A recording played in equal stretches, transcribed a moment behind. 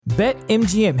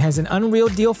BetMGM has an unreal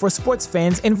deal for sports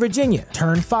fans in Virginia.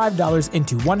 Turn $5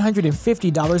 into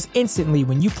 $150 instantly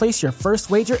when you place your first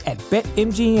wager at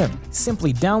BetMGM.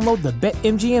 Simply download the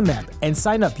BetMGM app and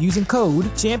sign up using code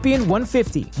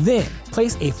Champion150. Then,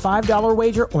 place a $5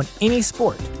 wager on any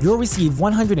sport. You'll receive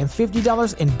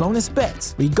 $150 in bonus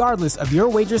bets, regardless of your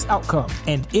wager's outcome.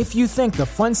 And if you think the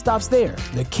fun stops there,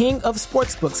 the King of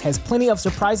Sportsbooks has plenty of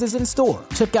surprises in store.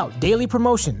 Check out daily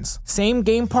promotions,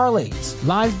 same-game parlays,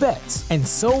 live bets, and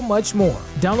so much more.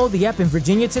 Download the app in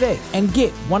Virginia today and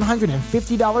get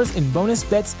 $150 in bonus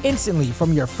bets instantly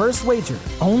from your first wager.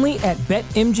 Only at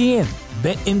BetMGM.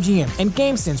 BetMGM and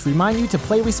GameSense remind you to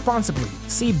play responsibly.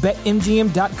 See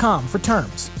BetMGM.com for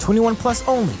terms. 21 plus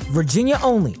only. Virginia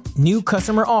only. New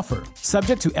customer offer.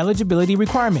 Subject to eligibility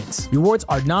requirements. Rewards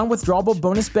are non-withdrawable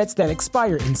bonus bets that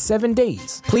expire in 7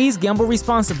 days. Please gamble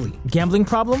responsibly. Gambling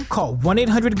problem? Call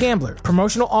 1-800-GAMBLER.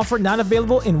 Promotional offer not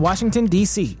available in Washington,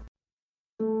 D.C.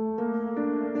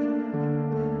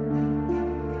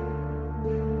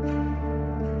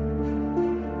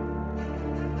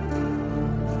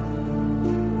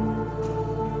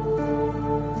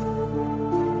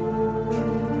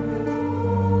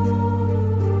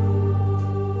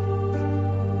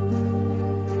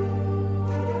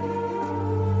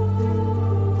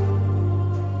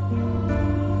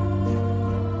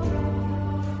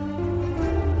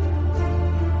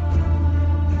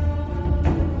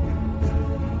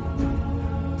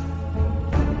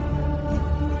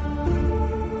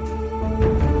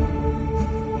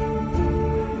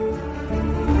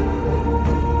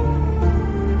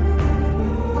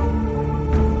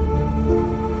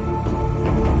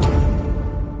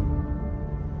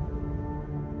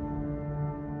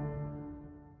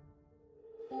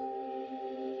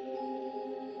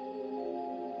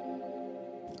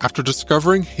 After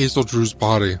discovering Hazel Drew's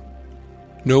body,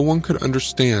 no one could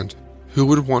understand who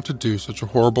would want to do such a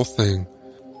horrible thing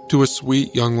to a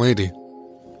sweet young lady.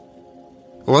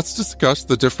 Let's discuss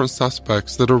the different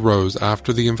suspects that arose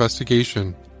after the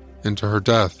investigation into her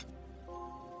death.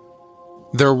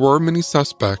 There were many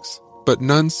suspects, but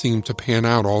none seemed to pan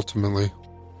out ultimately.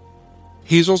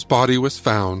 Hazel's body was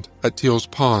found at Teal's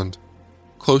Pond,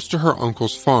 close to her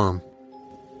uncle's farm.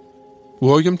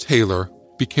 William Taylor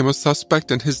became a suspect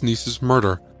in his niece's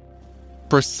murder,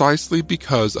 precisely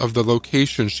because of the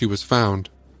location she was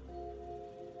found.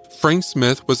 Frank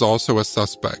Smith was also a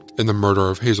suspect in the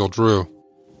murder of Hazel Drew.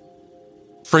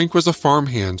 Frank was a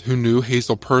farmhand who knew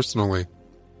Hazel personally.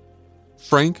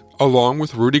 Frank, along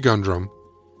with Rudy Gundrum,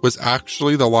 was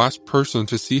actually the last person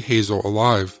to see Hazel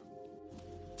alive.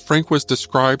 Frank was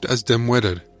described as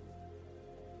dim-witted.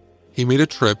 He made a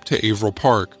trip to Averill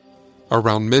Park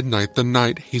around midnight the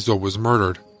night Hazel was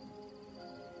murdered.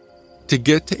 To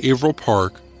get to Averill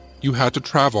Park, you had to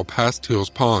travel past Teal's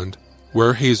Pond,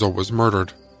 where Hazel was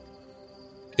murdered.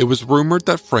 It was rumored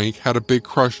that Frank had a big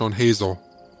crush on Hazel.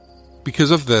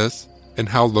 Because of this, and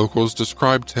how locals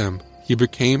described him, he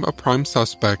became a prime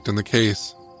suspect in the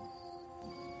case.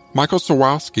 Michael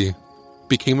Sawalski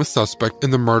became a suspect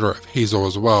in the murder of Hazel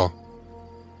as well.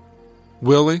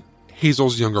 Willie,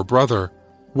 Hazel's younger brother,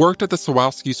 worked at the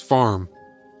Sawalski's farm.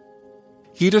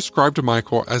 He described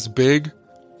Michael as big,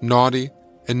 naughty,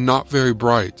 and not very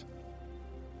bright.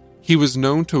 He was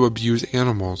known to abuse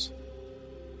animals.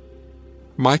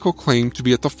 Michael claimed to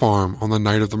be at the farm on the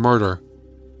night of the murder,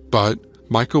 but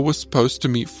Michael was supposed to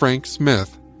meet Frank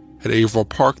Smith at Averill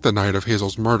Park the night of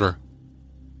Hazel's murder.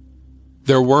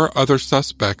 There were other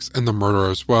suspects in the murder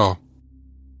as well.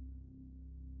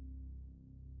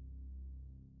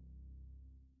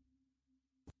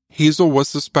 Hazel was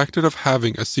suspected of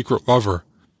having a secret lover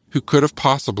who could have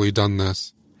possibly done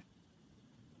this.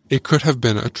 It could have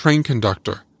been a train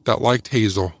conductor that liked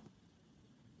Hazel.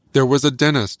 There was a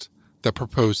dentist that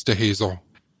proposed to Hazel.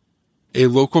 A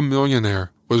local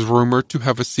millionaire was rumored to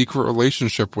have a secret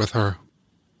relationship with her.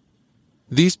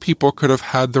 These people could have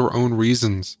had their own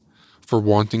reasons for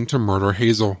wanting to murder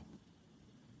Hazel.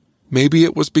 Maybe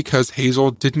it was because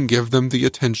Hazel didn't give them the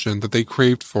attention that they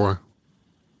craved for.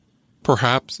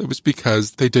 Perhaps it was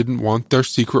because they didn't want their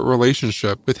secret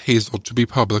relationship with Hazel to be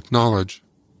public knowledge.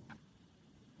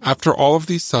 After all of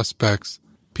these suspects,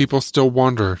 people still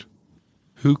wondered,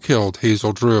 who killed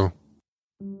Hazel Drew?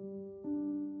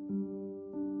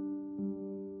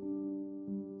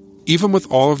 Even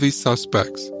with all of these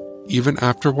suspects, even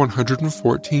after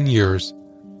 114 years,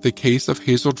 the case of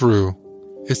Hazel Drew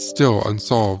is still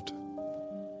unsolved.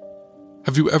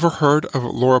 Have you ever heard of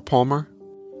Laura Palmer?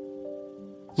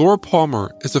 Laura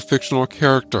Palmer is a fictional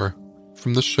character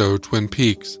from the show Twin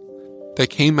Peaks that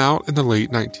came out in the late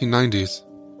 1990s.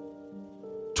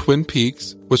 Twin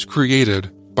Peaks was created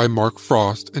by Mark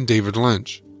Frost and David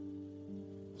Lynch.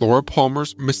 Laura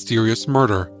Palmer's mysterious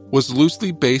murder was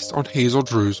loosely based on Hazel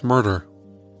Drew's murder.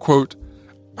 Quote,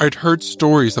 "I'd heard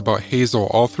stories about Hazel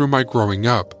all through my growing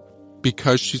up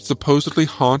because she'd supposedly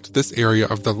haunt this area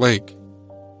of the lake.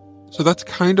 So that's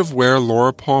kind of where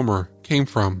Laura Palmer came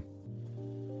from."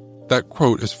 That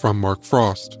quote is from Mark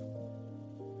Frost.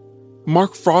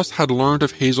 Mark Frost had learned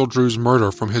of Hazel Drew's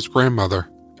murder from his grandmother,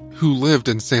 who lived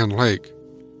in Sand Lake.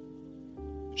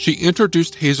 She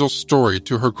introduced Hazel's story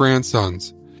to her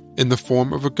grandsons in the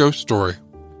form of a ghost story.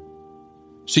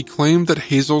 She claimed that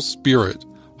Hazel's spirit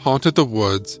haunted the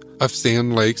woods of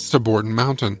Sand Lake's Taborton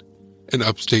Mountain in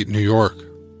upstate New York.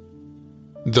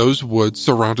 Those woods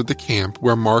surrounded the camp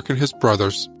where Mark and his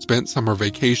brothers spent summer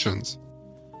vacations.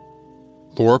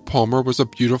 Laura Palmer was a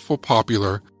beautiful,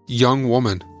 popular, young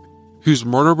woman whose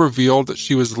murder revealed that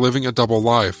she was living a double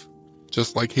life,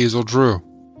 just like Hazel Drew.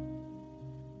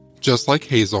 Just like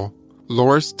Hazel,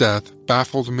 Laura's death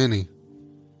baffled many.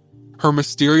 Her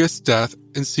mysterious death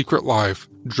and secret life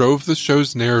drove the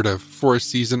show's narrative for a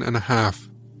season and a half.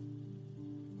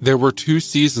 There were 2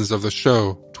 seasons of the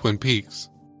show, Twin Peaks.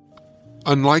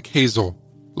 Unlike Hazel,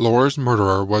 Laura's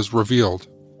murderer was revealed.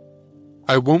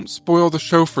 I won't spoil the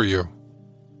show for you.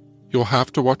 You'll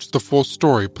have to watch the full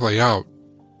story play out.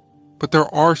 But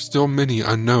there are still many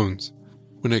unknowns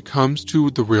when it comes to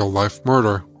the real-life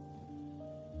murder.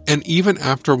 And even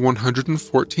after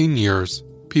 114 years,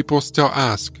 people still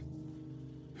ask,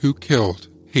 who killed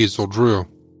Hazel Drew?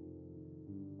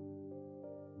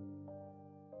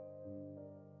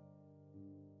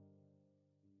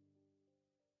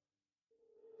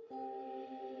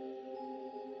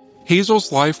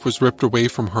 Hazel's life was ripped away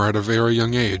from her at a very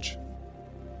young age.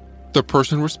 The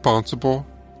person responsible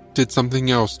did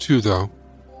something else too, though.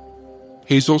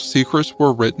 Hazel's secrets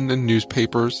were written in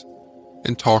newspapers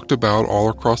and talked about all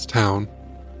across town,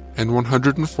 and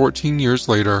 114 years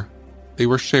later, they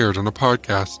were shared on a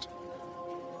podcast.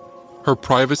 Her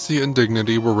privacy and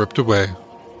dignity were ripped away,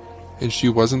 and she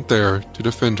wasn't there to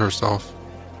defend herself.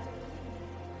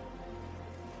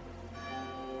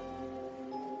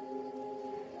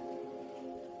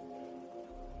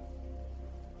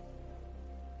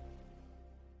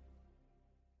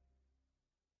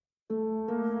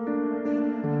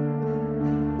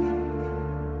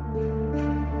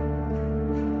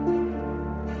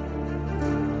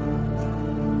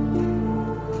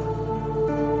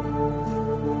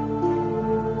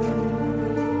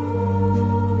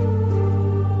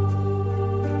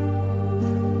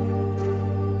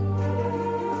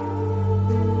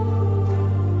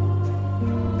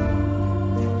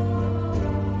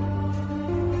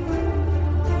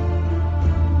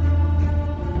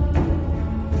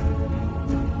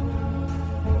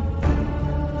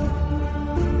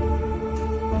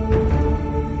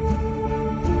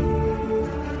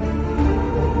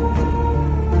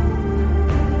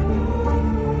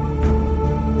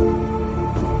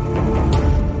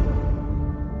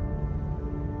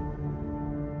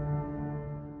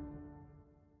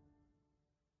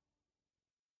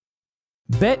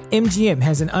 BetMGM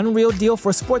has an unreal deal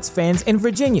for sports fans in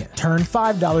Virginia. Turn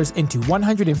 $5 into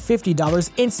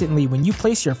 $150 instantly when you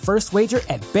place your first wager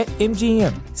at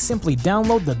BetMGM. Simply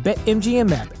download the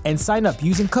BetMGM app and sign up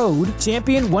using code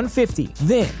Champion150.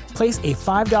 Then, place a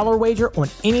 $5 wager on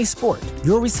any sport.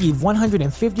 You'll receive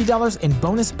 $150 in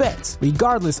bonus bets,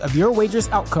 regardless of your wager's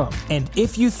outcome. And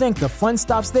if you think the fun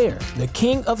stops there, the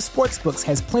king of sportsbooks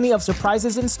has plenty of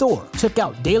surprises in store. Check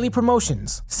out daily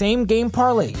promotions, same-game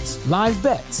parlays, live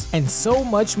bets, and so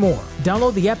much more.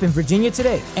 Download the app in Virginia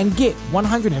today and get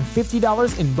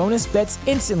 $150 in bonus bets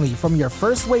instantly from your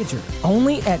first wager.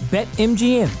 Only at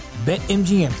BetMGM.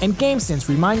 BetMGM and GameSense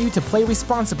remind you to play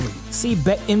responsibly. See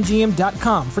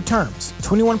BetMGM.com for terms.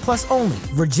 21 plus only.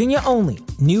 Virginia only.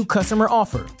 New customer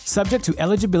offer. Subject to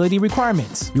eligibility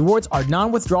requirements. Rewards are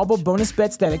non-withdrawable bonus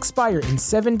bets that expire in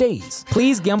 7 days.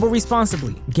 Please gamble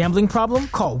responsibly. Gambling problem?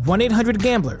 Call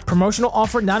 1-800-GAMBLER. Promotional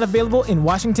offer not available in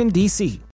Washington, D.C.